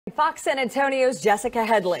Fox San Antonio's Jessica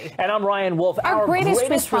Headley. And I'm Ryan Wolf. Our greatest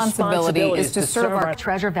responsibility is to serve our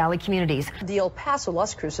Treasure Valley communities, the El Paso,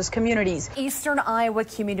 Las Cruces communities, Eastern Iowa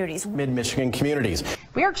communities, Mid-Michigan communities.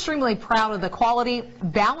 We are extremely proud of the quality,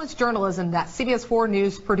 balanced journalism that CBS 4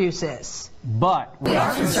 News produces. But we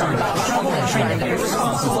are concerned about troubling trend of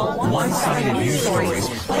irresponsible, one-sided news stories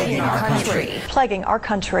plaguing our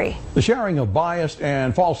country. The sharing of biased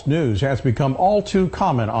and false news has become all too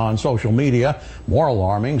common on social media. More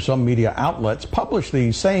alarming, some media outlets publish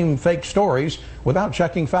these same fake stories without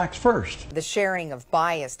checking facts first. The sharing of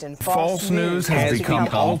biased and false news has become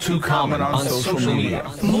all too common on social media.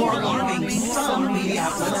 More alarming, some media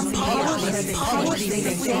outlets publish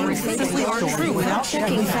these stories without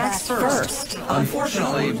checking facts first.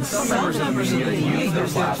 Unfortunately, some members of the media use their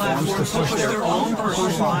platforms to push their own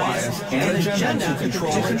personal bias and agenda to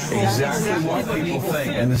control exactly what people think.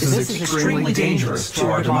 And this is extremely dangerous to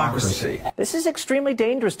our democracy. this is extremely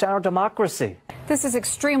dangerous to our democracy. This is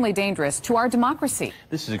extremely dangerous to our democracy.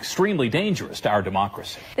 This is extremely dangerous to our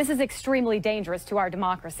democracy. This is extremely dangerous to our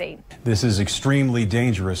democracy. This is extremely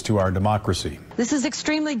dangerous to our democracy. This is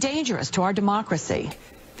extremely dangerous to our democracy.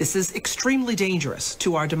 This is extremely dangerous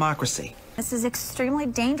to our democracy. This is extremely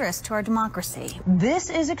dangerous to our democracy.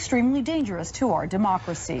 This is extremely dangerous to our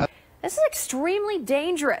democracy. This is extremely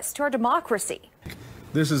dangerous to our democracy.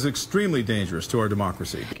 This is extremely dangerous to our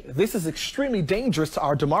democracy. This is extremely dangerous to our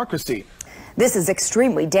democracy. This is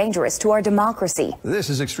extremely dangerous to our democracy. This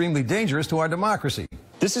is extremely dangerous to our democracy.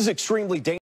 This is extremely dangerous.